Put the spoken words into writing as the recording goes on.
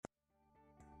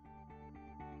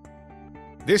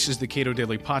This is the Cato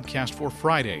Daily Podcast for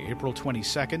Friday, April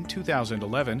 22nd,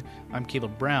 2011. I'm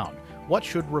Caleb Brown. What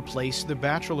should replace the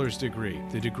bachelor's degree?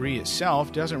 The degree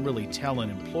itself doesn't really tell an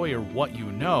employer what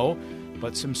you know,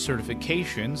 but some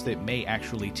certifications that may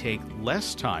actually take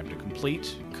less time to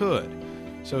complete could.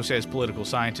 So says political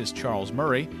scientist Charles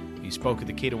Murray. He spoke at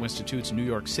the Cato Institute's New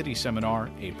York City seminar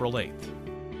April 8th.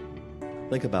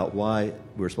 Think about why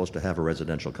we're supposed to have a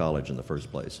residential college in the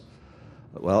first place.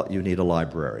 Well, you need a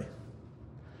library.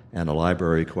 And a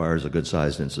library requires a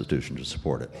good-sized institution to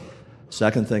support it.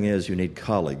 Second thing is you need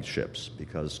collegeships,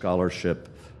 because scholarship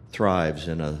thrives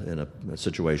in a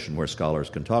situation where scholars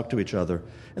can talk to each other.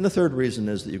 And the third reason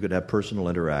is that you could have personal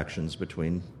interactions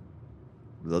between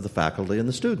the faculty and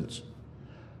the students.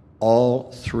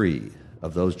 All three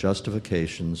of those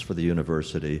justifications for the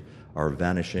university are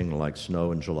vanishing like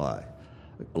snow in July.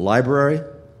 A library,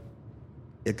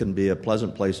 it can be a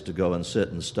pleasant place to go and sit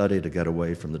and study to get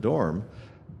away from the dorm,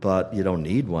 but you don't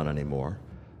need one anymore.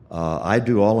 I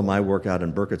do all of my work out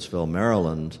in Burkittsville,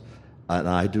 Maryland, and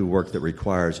I do work that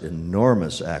requires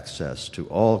enormous access to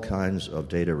all kinds of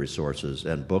data resources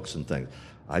and books and things.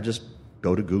 I just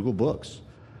go to Google Books.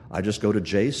 I just go to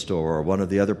JSTOR, or one of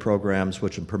the other programs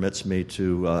which permits me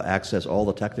to access all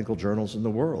the technical journals in the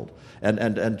world.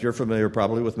 And you're familiar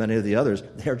probably with many of the others.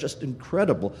 They're just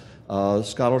incredible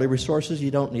scholarly resources. You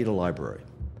don't need a library.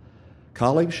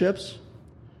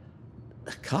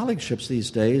 Collegeships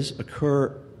these days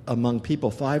occur among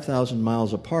people 5,000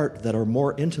 miles apart that are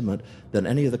more intimate than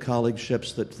any of the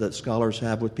collegeships that scholars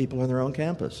have with people on their own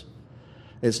campus.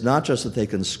 It's not just that they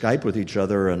can Skype with each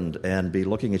other and be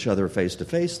looking each other face to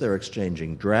face. They're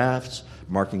exchanging drafts,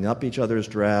 marking up each other's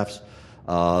drafts.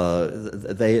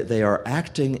 They are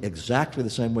acting exactly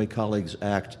the same way colleagues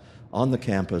act on the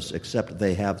campus, except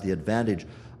they have the advantage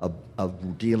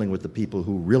of dealing with the people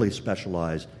who really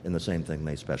specialize in the same thing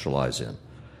they specialize in.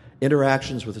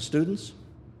 Interactions with the students,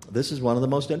 this is one of the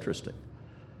most interesting.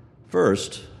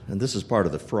 First, and this is part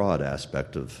of the fraud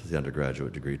aspect of the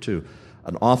undergraduate degree too,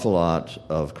 an awful lot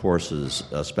of courses,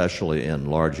 especially in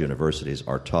large universities,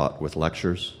 are taught with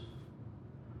lectures,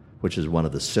 which is one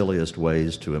of the silliest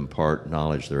ways to impart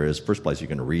knowledge there is. First place, you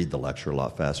can read the lecture a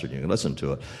lot faster than you can listen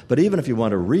to it. But even if you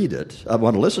want to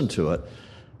listen to it,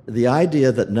 the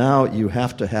idea that now you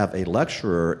have to have a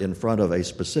lecturer in front of a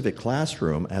specific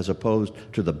classroom as opposed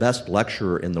to the best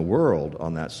lecturer in the world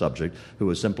on that subject, who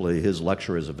is simply, his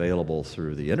lecture is available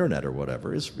through the internet or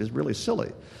whatever, is really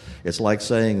silly. It's like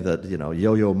saying that,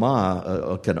 Yo-Yo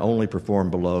Ma can only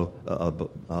perform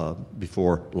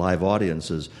before live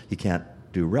audiences. He can't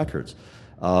do records.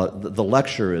 The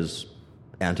lecture is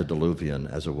antediluvian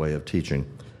as a way of teaching.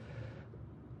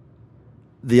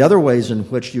 The other ways in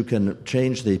which you can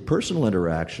change the personal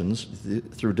interactions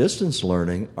through distance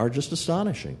learning are just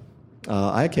astonishing.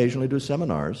 I occasionally do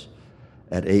seminars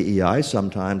at AEI,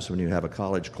 sometimes when you have a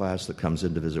college class that comes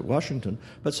in to visit Washington,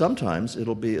 but sometimes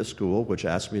it'll be a school which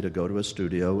asks me to go to a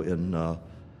studio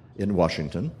in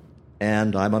Washington,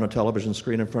 and I'm on a television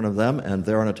screen in front of them, and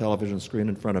they're on a television screen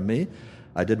in front of me.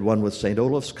 I did one with St.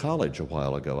 Olaf's College a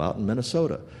while ago out in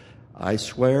Minnesota. I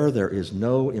swear there is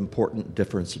no important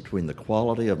difference between the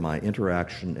quality of my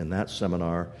interaction in that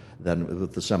seminar than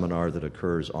with the seminar that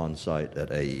occurs on site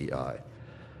at AEI.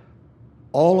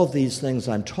 All of these things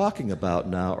I'm talking about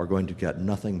now are going to get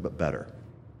nothing but better,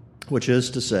 which is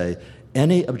to say,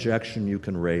 any objection you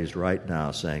can raise right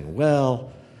now saying,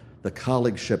 well, the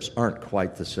collegeships aren't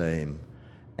quite the same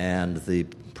and the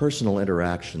personal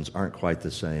interactions aren't quite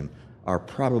the same, are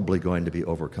probably going to be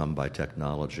overcome by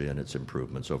technology and its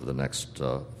improvements over the next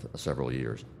several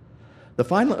years. The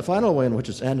final way in which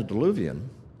it's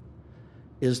antediluvian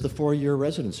is the 4-year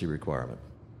residency requirement.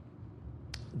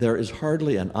 There is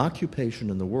hardly an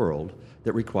occupation in the world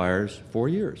that requires 4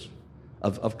 years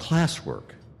of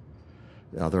classwork.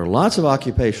 Now, there are lots of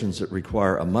occupations that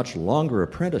require a much longer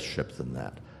apprenticeship than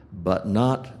that, but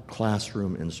not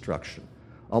classroom instruction.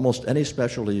 Almost any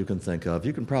specialty you can think of,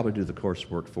 you can probably do the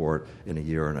coursework for it in a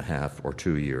year and a half or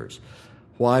 2 years.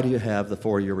 Why do you have the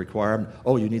 4-year requirement?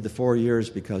 Oh, you need the 4 years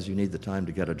because you need the time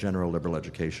to get a general liberal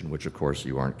education, which, of course,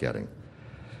 you aren't getting.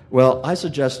 Well, I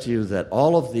suggest to you that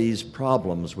all of these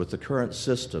problems with the current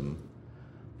system,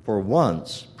 for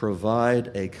once,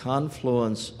 provide a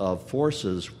confluence of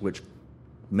forces which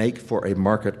make for a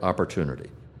market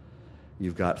opportunity.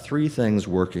 You've got three things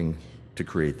working to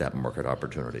create that market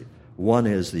opportunity. One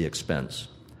is the expense.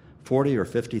 $40,000 or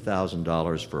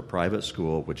 $50,000 for a private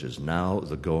school, which is now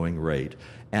the going rate,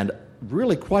 and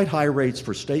really quite high rates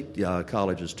for state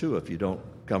colleges too, if you don't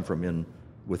come from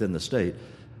within the state,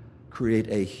 create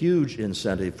a huge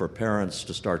incentive for parents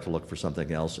to start to look for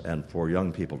something else and for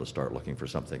young people to start looking for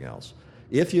something else.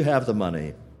 If you have the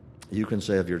money, you can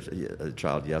say of your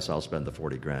child, yes, I'll spend the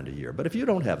 $40,000 a year. But if you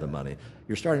don't have the money,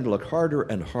 you're starting to look harder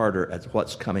and harder at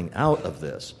what's coming out of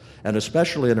this. And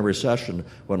especially in a recession,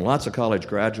 when lots of college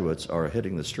graduates are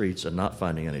hitting the streets and not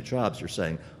finding any jobs, you're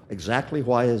saying, exactly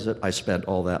why is it I spent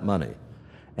all that money?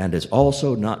 And it's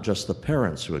also not just the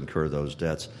parents who incur those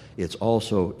debts, it's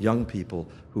also young people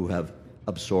who have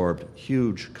absorbed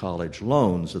huge college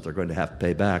loans that they're going to have to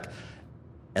pay back,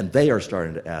 and they are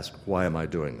starting to ask, why am I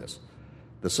doing this?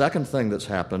 The second thing that's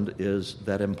happened is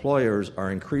that employers are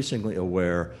increasingly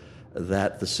aware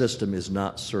that the system is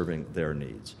not serving their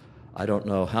needs. I don't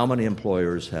know how many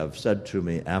employers have said to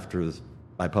me after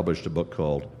I published a book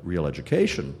called Real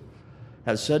Education,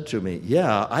 have said to me,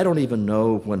 yeah, I don't even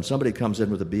know when somebody comes in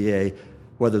with a BA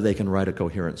whether they can write a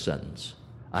coherent sentence.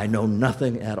 I know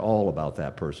nothing at all about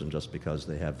that person just because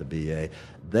they have the BA.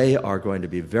 They are going to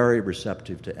be very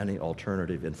receptive to any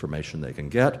alternative information they can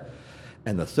get.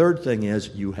 And the third thing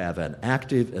is you have an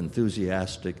active,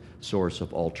 enthusiastic source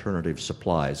of alternative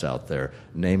supplies out there,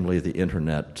 namely the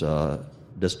Internet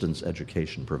distance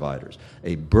education providers,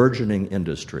 a burgeoning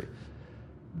industry.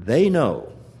 They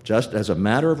know, just as a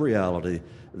matter of reality,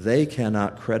 they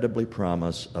cannot credibly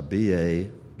promise a BA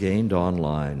gained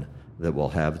online that will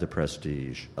have the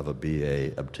prestige of a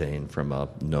BA obtained from a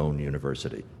known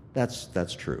university.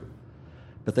 That's true.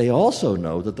 But they also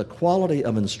know that the quality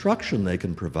of instruction they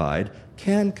can provide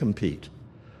can compete.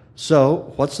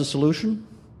 So, what's the solution?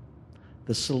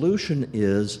 The solution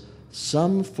is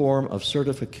some form of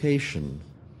certification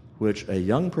which a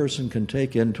young person can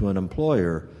take into an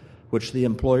employer, which the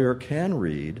employer can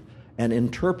read and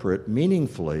interpret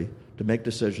meaningfully to make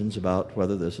decisions about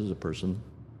whether this is a person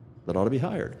that ought to be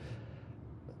hired.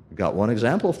 I've got one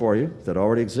example for you that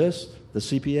already exists, the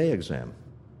CPA exam.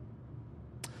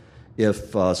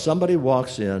 If somebody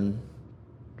walks in,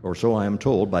 or so I am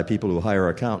told by people who hire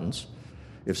accountants,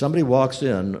 if somebody walks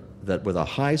in that with a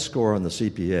high score on the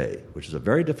CPA, which is a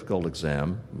very difficult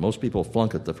exam, most people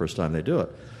flunk it the first time they do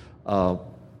it,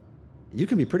 you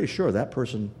can be pretty sure that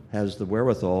person has the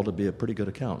wherewithal to be a pretty good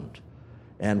accountant.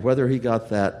 And whether he got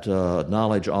that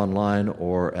knowledge online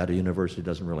or at a university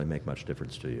doesn't really make much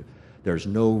difference to you. There's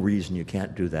no reason you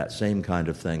can't do that same kind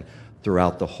of thing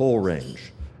throughout the whole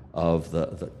range of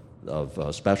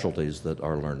of specialties that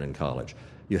are learned in college.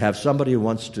 You have somebody who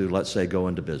wants to, let's say, go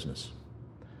into business.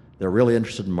 They're really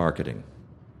interested in marketing.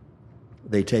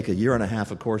 They take a year and a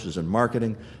half of courses in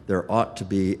marketing. There ought to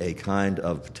be a kind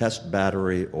of test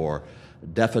battery or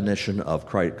definition of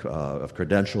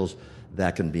credentials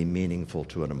that can be meaningful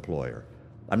to an employer.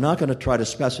 I'm not going to try to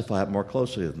specify it more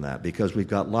closely than that because we've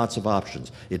got lots of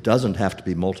options. It doesn't have to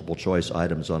be multiple choice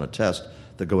items on a test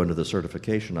that go into the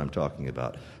certification I'm talking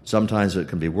about. Sometimes it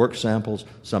can be work samples,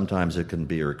 sometimes it can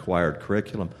be a required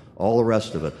curriculum, all the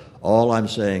rest of it. All I'm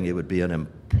saying, it would be an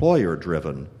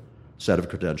employer-driven set of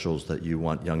credentials that you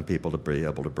want young people to be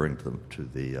able to bring them to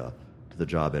the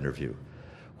job interview.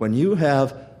 When you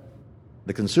have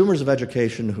the consumers of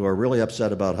education who are really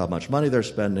upset about how much money they're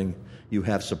spending, you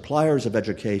have suppliers of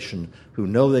education who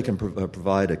know they can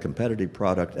provide a competitive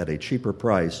product at a cheaper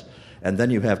price, and then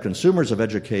you have consumers of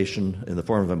education in the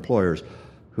form of employers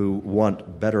who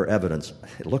want better evidence.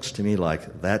 It looks to me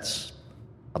like that's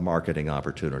a marketing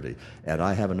opportunity, and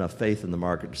I have enough faith in the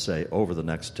market to say over the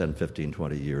next 10, 15,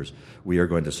 20 years, we are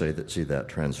going to see that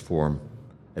transform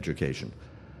education.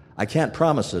 I can't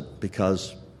promise it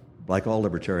because, like all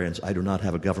libertarians, I do not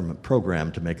have a government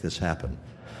program to make this happen.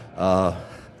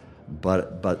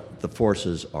 But the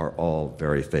forces are all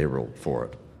very favorable for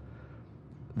it.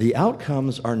 The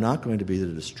outcomes are not going to be the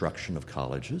destruction of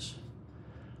colleges.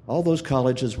 All those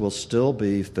colleges will still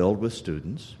be filled with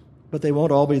students, but they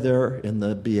won't all be there in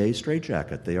the BA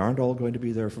straitjacket. They aren't all going to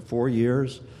be there for 4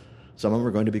 years. Some of them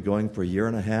are going to be going for a year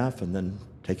and a half and then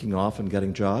taking off and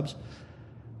getting jobs.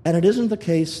 And it isn't the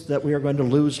case that we are going to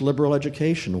lose liberal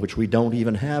education, which we don't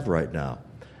even have right now.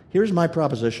 Here's my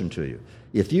proposition to you.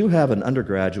 If you have an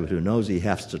undergraduate who knows he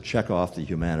has to check off the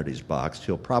humanities box,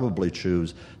 he'll probably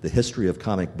choose the history of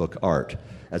comic book art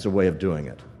as a way of doing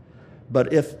it.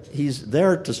 But if he's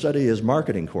there to study his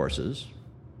marketing courses,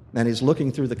 and he's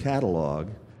looking through the catalog,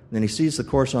 and he sees the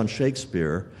course on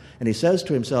Shakespeare, and he says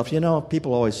to himself, you know,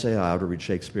 people always say I ought to read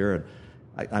Shakespeare,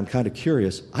 and I'm kind of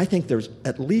curious. I think there's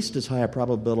at least as high a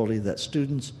probability that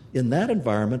students in that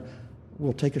environment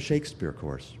will take a Shakespeare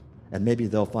course. And maybe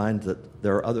they'll find that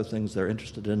there are other things they're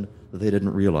interested in that they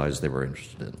didn't realize they were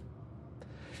interested in.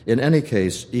 In any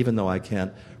case, even though I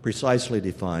can't precisely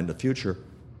define the future,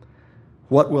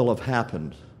 what will have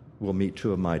happened will meet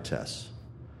two of my tests.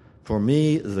 For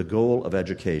me, the goal of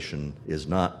education is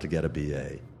not to get a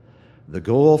BA. The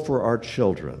goal for our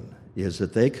children is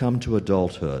that they come to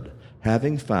adulthood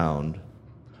having found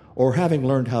or having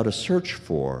learned how to search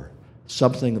for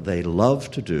something they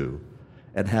love to do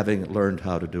and having learned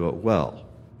how to do it well.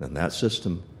 And that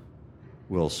system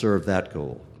will serve that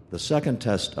goal. The second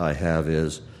test I have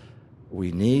is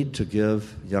we need to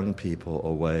give young people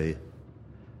a way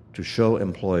to show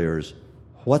employers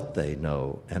what they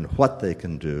know and what they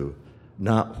can do,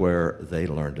 not where they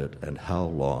learned it and how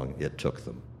long it took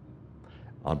them.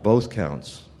 On both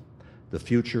counts, the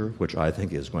future, which I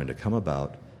think is going to come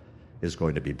about, is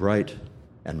going to be bright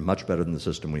and much better than the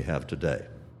system we have today.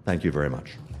 Thank you very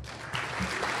much.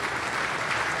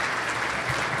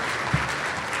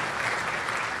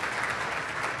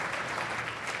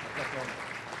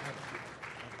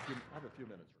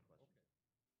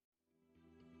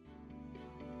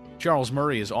 Charles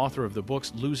Murray is author of the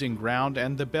books Losing Ground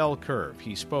and The Bell Curve.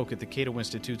 He spoke at the Cato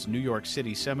Institute's New York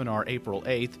City seminar April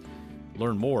 8th.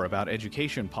 Learn more about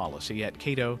education policy at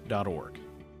cato.org.